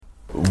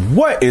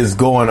What is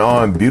going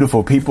on,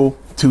 beautiful people?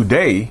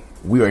 Today,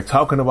 we are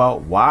talking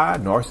about why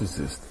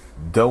narcissists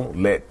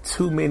don't let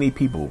too many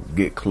people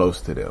get close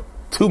to them.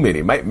 Too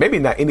many, maybe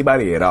not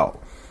anybody at all.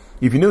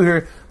 If you're new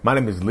here, my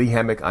name is Lee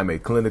Hammock. I'm a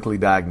clinically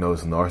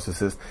diagnosed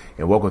narcissist,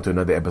 and welcome to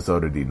another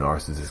episode of the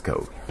Narcissist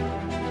Code.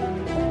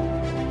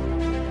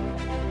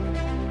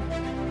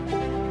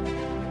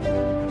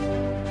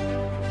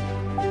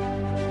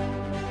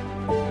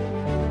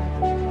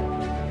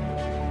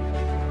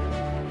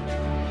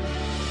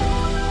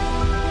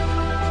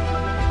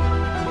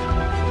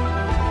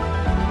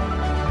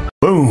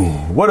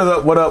 Boom. What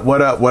up?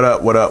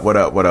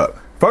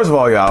 First of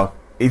all, y'all,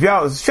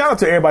 shout out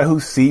to everybody who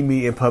see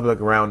me in public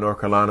around North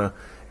Carolina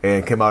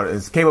and came up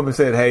and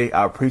said, hey,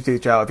 I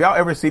appreciate y'all. If y'all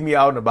ever see me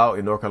out and about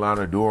in North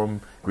Carolina,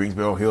 Durham,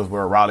 Greensboro,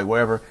 Hillsborough, Raleigh,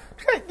 wherever,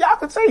 y'all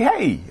can say,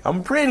 hey,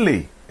 I'm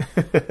friendly.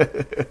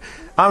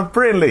 I'm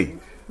friendly.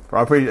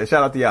 I appreciate it.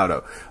 Shout out to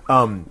y'all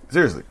though.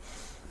 Seriously.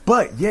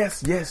 But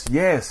yes.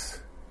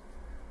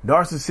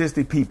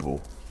 Narcissistic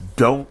people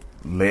don't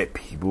let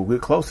people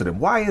get close to them.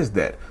 Why is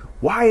that?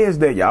 Why is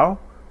that, y'all?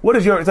 Why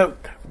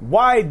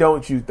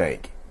don't you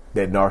think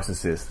that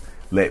narcissists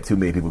let too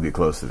many people get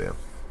close to them?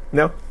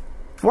 No?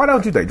 Why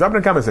don't you think? Drop it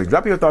in the comment section.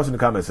 Drop your thoughts in the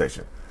comment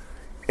section.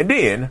 And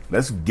then,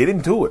 let's get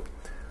into it.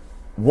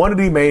 One of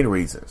the main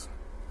reasons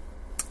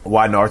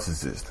why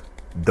narcissists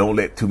don't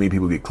let too many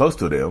people get close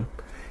to them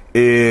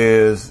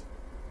is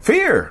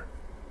fear.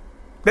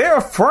 They're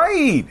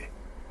afraid.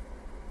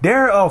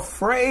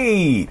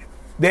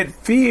 That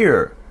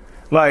fear.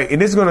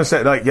 And this is going to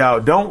say, y'all,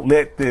 don't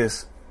let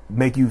this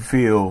make you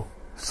feel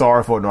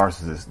sorry for a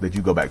narcissist that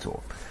you go back to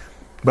them.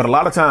 But a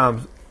lot of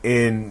times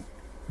in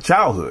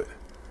childhood,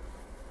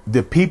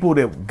 the people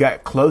that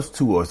got close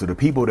to us, or the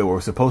people that were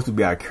supposed to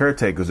be our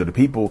caretakers, or the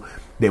people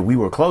that we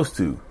were close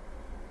to,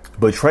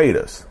 betrayed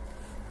us.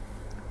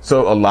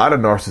 So a lot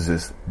of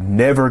narcissists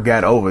never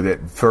got over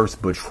that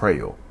first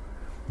betrayal.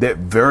 That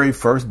very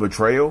first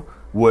betrayal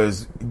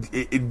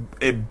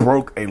it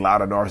broke a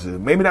lot of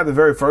narcissists. Maybe not the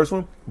very first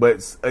one,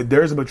 but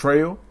there's a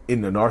betrayal in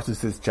the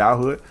narcissist's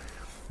childhood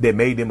that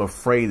made them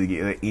afraid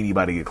to let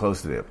anybody get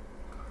close to them.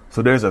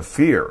 So there's a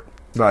fear.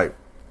 Like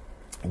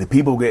the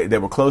people that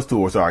were close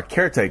to us, or our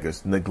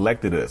caretakers,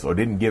 neglected us, or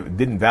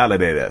didn't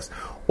validate us,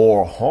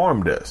 or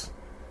harmed us,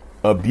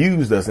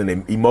 abused us in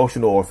an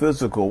emotional or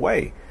physical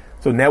way.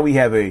 So now we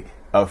have a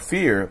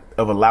fear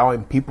of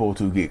allowing people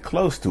to get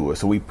close to us.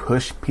 So we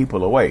push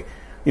people away.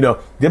 Just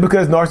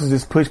because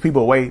narcissists push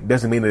people away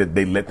doesn't mean that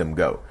they let them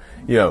go.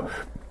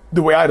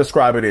 The way I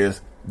describe it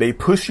is they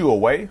push you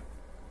away,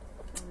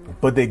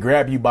 but they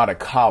grab you by the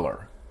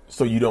collar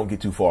so you don't get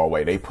too far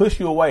away. They push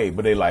you away,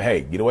 but they're like,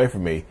 hey, get away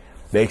from me.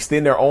 They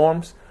extend their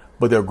arms,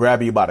 but they'll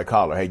grab you by the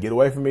collar. Hey, get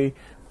away from me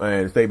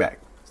and stay back.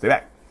 Stay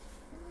back.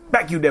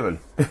 Back, you devil.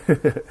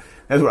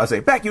 That's what I say.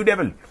 Back, you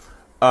devil.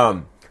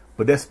 But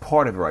that's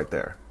part of it right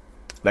there.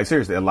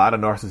 Seriously, a lot of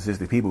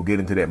narcissistic people get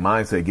into that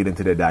mindset, get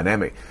into that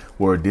dynamic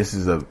where this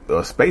is a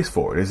space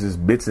for it. This is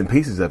bits and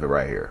pieces of it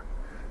right here.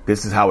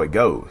 This is how it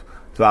goes.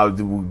 So I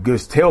would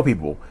just tell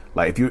people,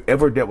 if you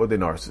ever dealt with a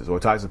narcissist or a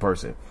toxic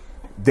person,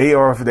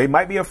 they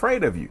might be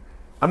afraid of you.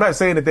 I'm not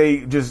saying that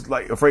they just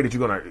afraid that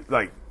you're going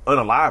to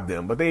unalive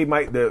them, but they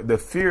might, the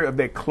fear of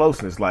that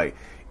closeness,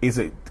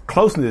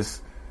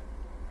 closeness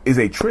is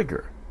a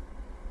trigger.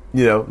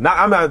 I'm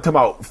not talking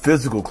about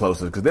physical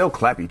closeness because they'll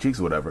clap your cheeks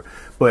or whatever,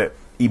 but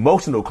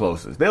emotional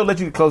closeness. They'll let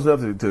you get close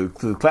enough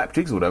to clap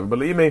cheeks or whatever,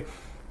 but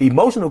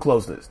emotional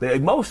closeness, the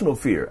emotional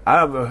fear. I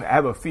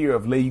have a fear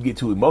of letting you get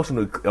too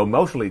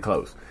emotionally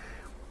close.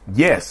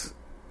 Yes,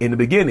 in the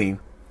beginning,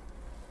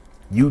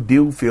 you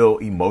do feel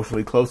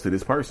emotionally close to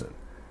this person.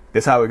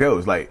 That's how it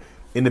goes.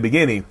 In the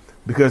beginning,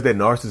 because that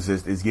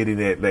narcissist is getting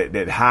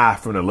that high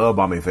from the love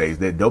bombing phase,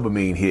 that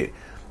dopamine hit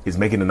is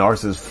making the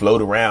narcissist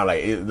float around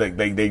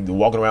they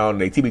walking around on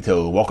their tippy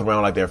toes, walking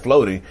around like they're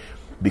floating,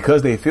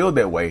 because they feel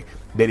that way.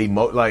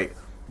 That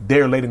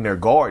they're letting their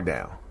guard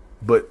down.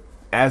 But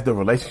as the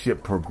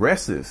relationship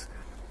progresses,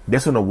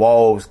 that's when the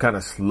walls kind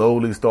of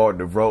slowly start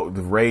to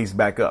raise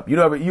back up. You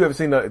ever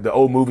seen the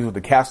old movies with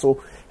the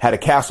castle? How the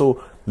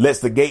castle lets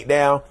the gate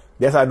down?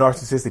 That's how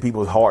narcissistic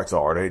people's hearts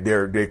are.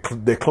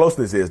 Their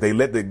closeness is they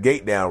let the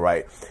gate down,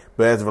 right?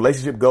 But as the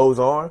relationship goes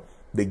on,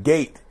 the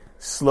gate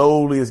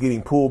slowly is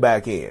getting pulled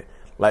back in.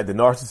 Like the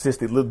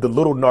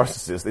little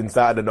narcissist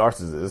inside the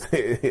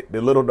narcissist,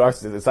 the little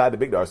narcissist inside the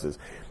big narcissist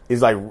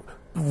is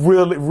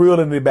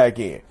reeling it back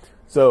in.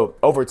 So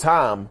over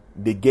time,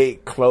 the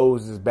gate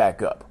closes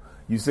back up.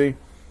 You see,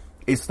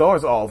 it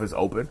starts off as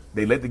open.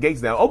 They let the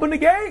gates down. Open the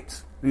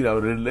gates. They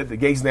let the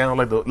gates down,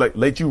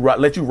 let you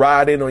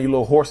ride in on your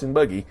little horse and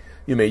buggy.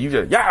 You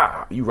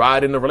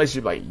ride in the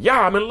relationship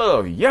I'm in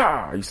love.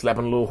 Yeah, you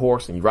slapping a little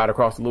horse and you ride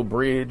across the little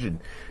bridge,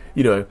 and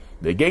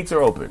the gates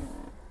are open,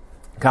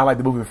 kind of like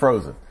the movie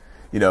Frozen.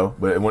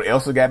 But when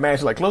Elsa got mad,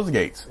 she close the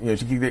gates.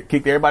 She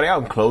kicked everybody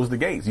out and closed the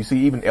gates. You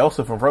see, even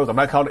Elsa from Frozen. I'm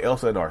not calling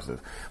Elsa a narcissist,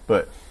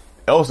 but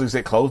Elsa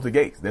said close the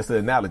gates. That's the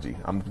analogy.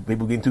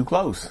 People getting too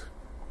close.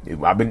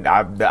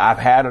 I've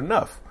had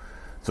enough.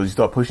 So you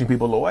start pushing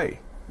people away.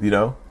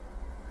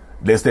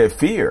 There's that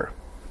fear.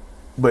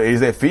 But is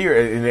that fear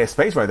in that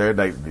space right there?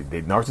 Like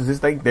the narcissists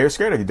think they're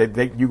scared of you. They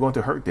think you're going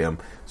to hurt them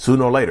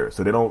sooner or later.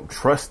 So they don't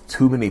trust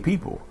too many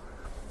people.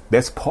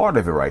 That's part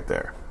of it right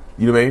there.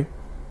 You know what I mean?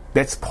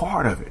 That's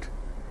part of it.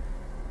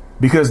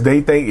 Because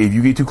they think if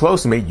you get too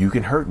close to me, you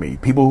can hurt me.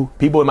 People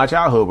in my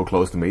childhood were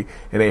close to me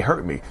and they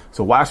hurt me.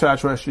 So why should I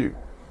trust you?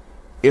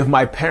 If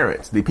my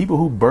parents, the people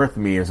who birthed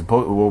me and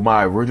were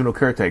my original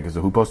caretakers,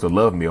 or who supposed to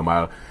love me, or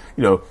my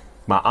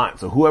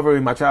aunts or whoever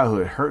in my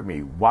childhood hurt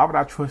me, why would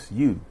I trust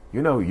you?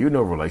 You're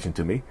no relation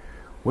to me.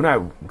 We're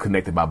not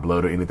connected by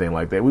blood or anything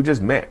like that. We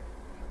just met.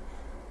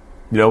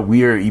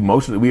 We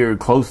are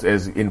close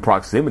as in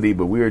proximity,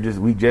 but we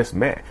just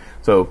met.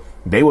 So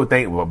they would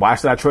think, well, why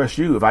should I trust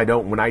you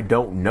when I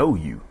don't know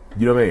you?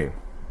 You know what I mean?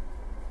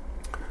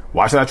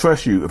 Why should I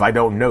trust you if I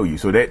don't know you?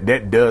 So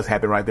that does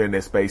happen right there in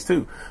that space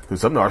too. Because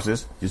some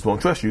narcissists just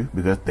won't trust you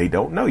because they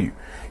don't know you.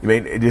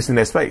 Just in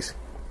that space.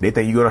 They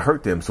think you're going to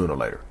hurt them sooner or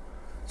later.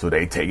 So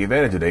they take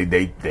advantage of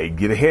it. They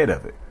get ahead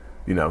of it.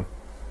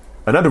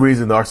 Another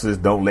reason narcissists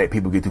don't let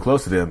people get too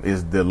close to them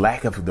is the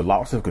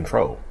loss of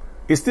control.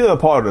 It's still a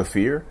part of the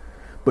fear,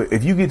 but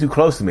if you get too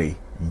close to me,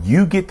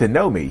 you get to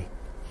know me,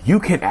 you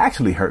can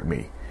actually hurt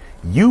me.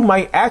 You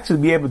might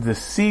actually be able to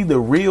see the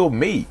real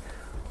me.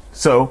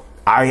 So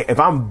if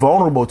I'm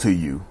vulnerable to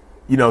you,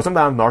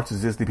 sometimes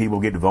narcissistic people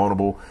get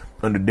vulnerable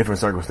under different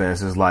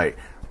circumstances. Like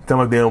some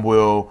of them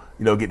will,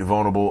 get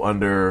vulnerable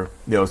under,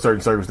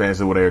 certain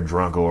circumstances where they're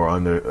drunk or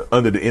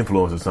under the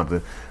influence of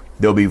something.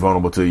 They'll be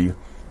vulnerable to you.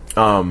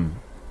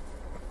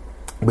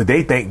 But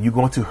they think you're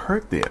going to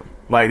hurt them.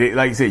 Like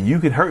you said, you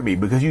can hurt me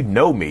because you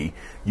know me.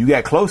 You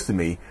got close to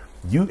me.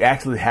 You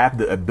actually have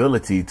the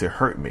ability to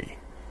hurt me.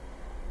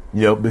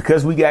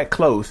 Because we got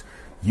close,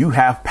 you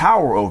have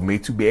power over me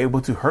to be able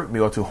to hurt me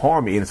or to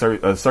harm me in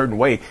a certain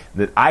way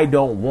that I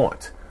don't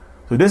want.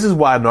 So this is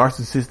why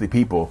narcissistic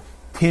people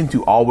tend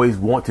to always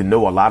want to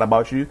know a lot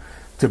about you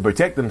to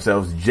protect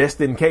themselves, just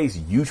in case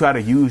you try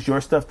to use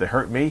your stuff to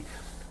hurt me.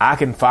 I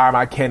can fire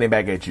my cannon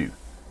back at you.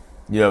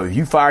 If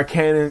you fire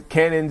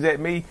cannons at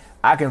me,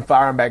 I can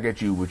fire them back at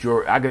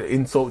you I can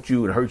insult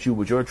you and hurt you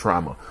with your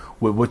trauma,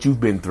 with what you've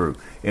been through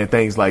and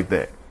things like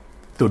that.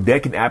 So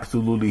that can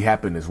absolutely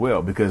happen as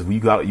well, because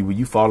when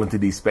you fall into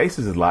these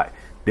spaces a lot,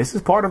 this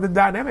is part of the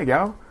dynamic,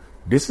 y'all.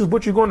 This is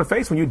what you're going to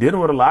face when you're dealing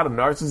with a lot of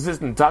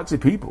narcissistic and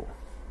toxic people.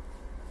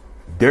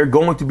 They're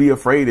going to be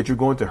afraid that you're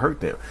going to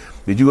hurt them,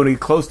 that you're going to get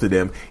close to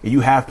them, and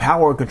you have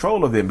power and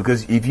control of them.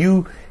 Because if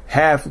you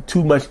have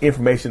too much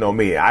information on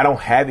me, I don't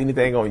have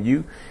anything on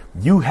you,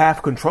 you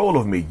have control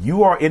of me.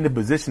 You are in the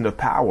position of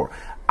power.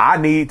 I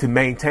need to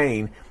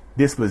maintain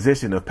this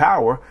position of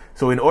power.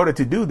 So in order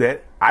to do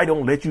that, I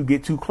don't let you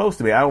get too close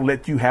to me. I don't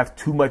let you have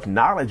too much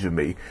knowledge of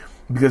me,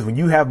 because when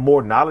you have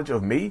more knowledge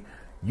of me,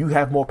 you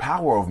have more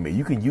power over me.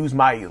 You can use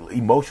my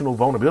emotional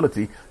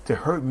vulnerability to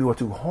hurt me or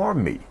to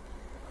harm me.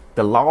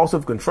 The loss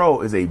of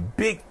control is a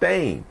big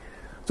thing.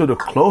 So the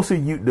closer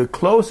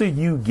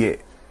you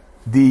get,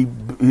 the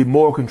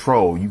more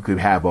control you could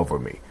have over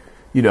me.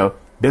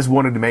 That's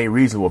one of the main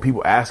reasons when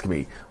people ask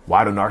me,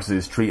 why do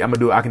narcissists treat,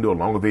 I can do a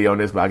longer video on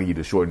this, but I can give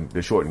you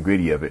the short and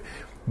gritty of it.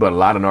 But a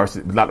lot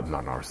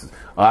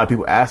of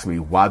people ask me,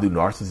 why do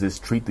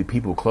narcissists treat the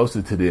people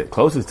closest to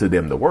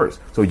them the worst?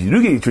 So if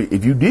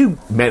you do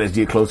manage to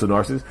get close to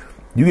narcissists,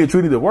 you get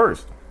treated the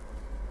worst.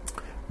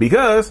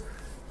 Because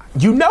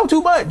you know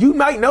too much. You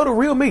might know the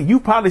real me. You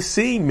probably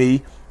seen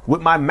me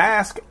with my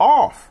mask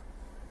off.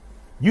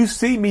 You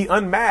see me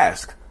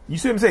unmasked. You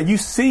see what I'm saying? You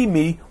see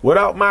me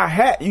without my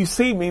hat. You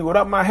see me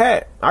without my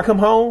hat. I come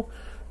home,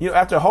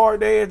 after a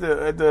hard day at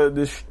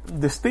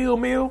the steel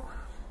mill,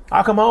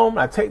 I come home,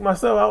 I take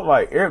myself out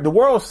like the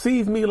world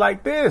sees me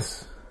like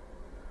this.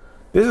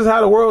 This is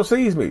how the world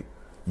sees me.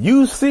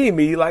 You see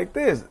me like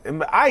this.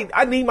 And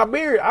I need my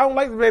beard. I don't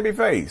like the baby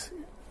face.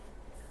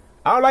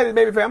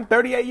 I'm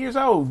 38 years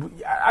old.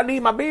 I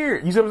need my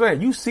beard. You see what I'm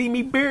saying? You see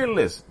me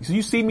beardless. So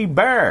you see me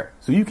bare.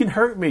 So you can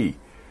hurt me.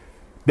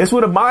 That's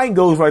where the mind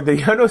goes right there.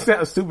 I know it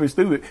sounds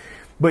stupid,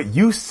 but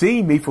you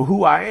see me for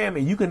who I am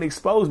and you can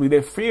expose me.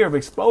 That fear of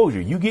exposure.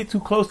 You get too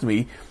close to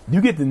me.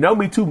 You get to know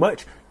me too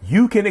much.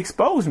 You can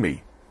expose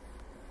me.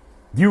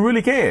 You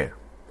really can.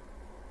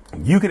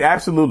 You can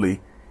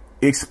absolutely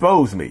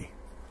expose me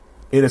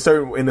in a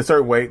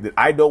certain way that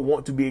I don't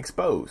want to be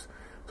exposed.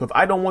 So if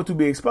I don't want to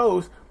be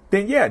exposed,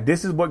 then yeah,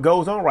 this is what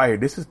goes on right here.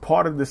 This is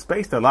part of the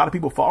space that a lot of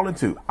people fall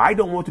into. I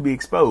don't want to be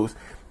exposed,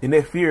 and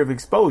that fear of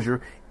exposure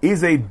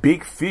is a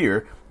big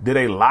fear that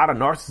a lot of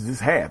narcissists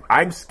have.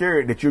 I'm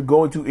scared that you're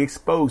going to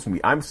expose me.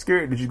 I'm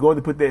scared that you're going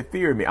to put that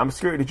fear in me. I'm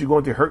scared that you're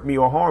going to hurt me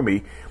or harm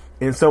me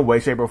in some way,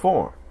 shape, or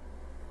form.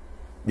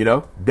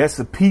 That's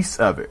a piece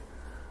of it.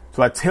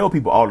 So I tell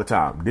people all the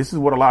time, this is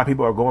what a lot of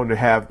people are going to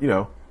have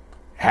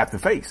to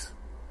face.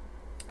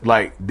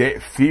 Like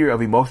that fear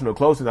of emotional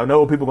closeness. I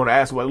know people are going to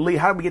ask, well, Lee,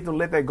 how do we get them to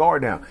let that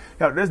guard down?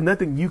 There's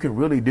nothing you can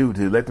really do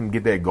to let them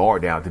get that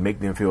guard down to make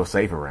them feel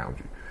safe around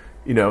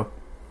you.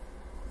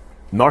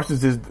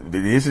 Narcissists,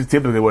 this is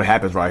typically what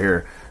happens right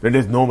here.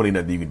 There's normally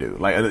nothing you can do.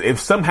 Like, if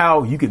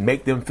somehow you can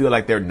make them feel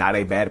like they're not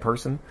a bad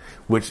person,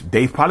 which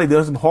they've probably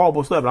done some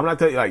horrible stuff. And I'm not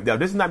telling you, like,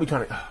 this is not me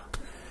trying to,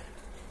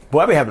 boy,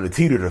 I be having to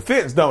teeter the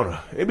fence, don't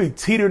I? It be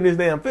teetering this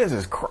damn fence.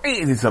 It's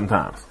crazy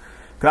sometimes.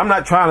 Cause I'm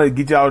not trying to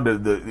get y'all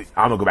I'm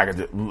gonna go back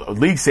into,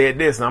 Lee said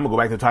this and I'm gonna go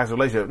back to the toxic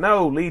relationship.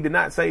 No, Lee did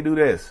not say do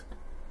this.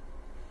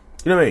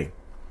 You know what I mean?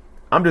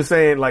 I'm just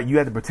saying, like, you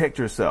have to protect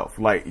yourself.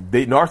 Like,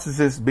 the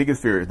narcissist's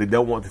biggest fear is they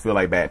don't want to feel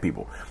like bad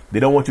people. They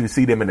don't want you to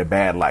see them in a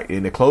bad light.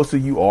 And the closer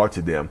you are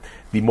to them,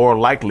 the more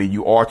likely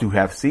you are to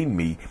have seen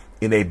me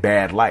in a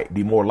bad light.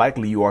 The more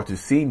likely you are to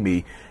see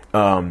me,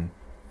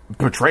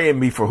 portraying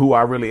me for who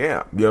I really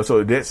am. You know,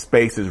 so that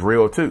space is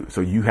real too.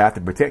 So you have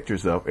to protect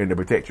yourself and to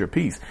protect your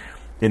peace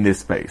in this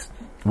space,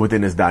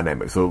 within this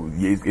dynamic. So I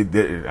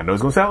know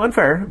it's going to sound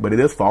unfair, but it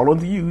does fall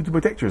onto you to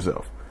protect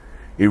yourself.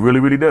 It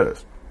really, really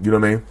does. You know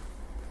what I mean?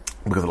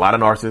 Because a lot of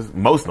narcissists,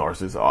 most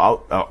narcissists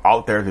are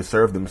out there to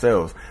serve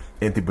themselves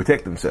and to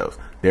protect themselves.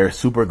 They're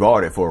super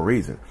guarded for a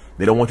reason.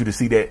 They don't want you to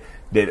see that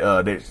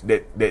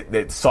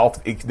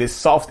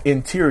soft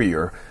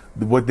interior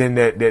within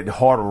that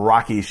hard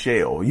rocky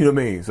shell. You know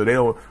what I mean?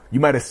 So you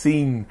might have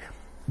seen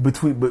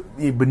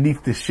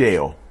beneath the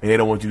shell, and they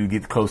don't want you to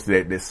get close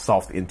to that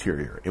soft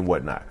interior and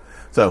whatnot.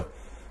 So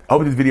I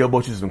hope this video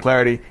brought you some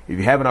clarity. If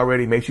you haven't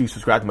already, make sure you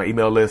subscribe to my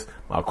email list.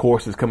 My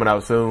course is coming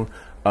out soon.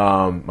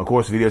 My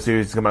course video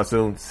series is coming out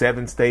soon.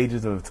 7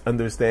 stages of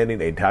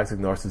understanding a toxic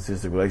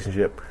narcissistic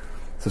relationship.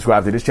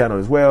 Subscribe to this channel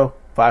as well.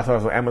 5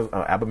 stars on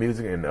Amazon, Apple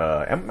Music, and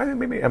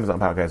maybe Amazon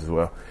Podcast as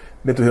well.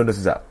 Mental Healness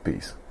is out.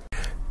 Peace.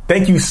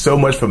 Thank you so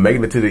much for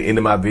making it to the end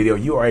of my video.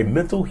 You are a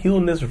mental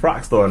healness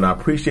rock star, and I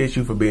appreciate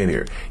you for being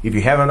here. If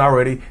you haven't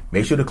already,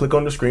 make sure to click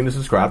on the screen to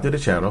subscribe to the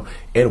channel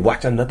and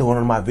watch another one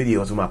of my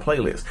videos in my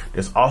playlist.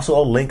 There's also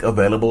a link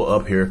available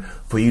up here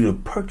for you to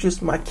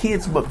purchase my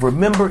kids' book,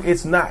 Remember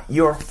It's Not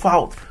Your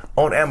Fault,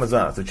 on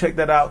Amazon. So check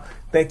that out.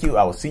 Thank you.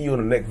 I will see you in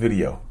the next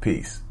video.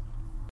 Peace.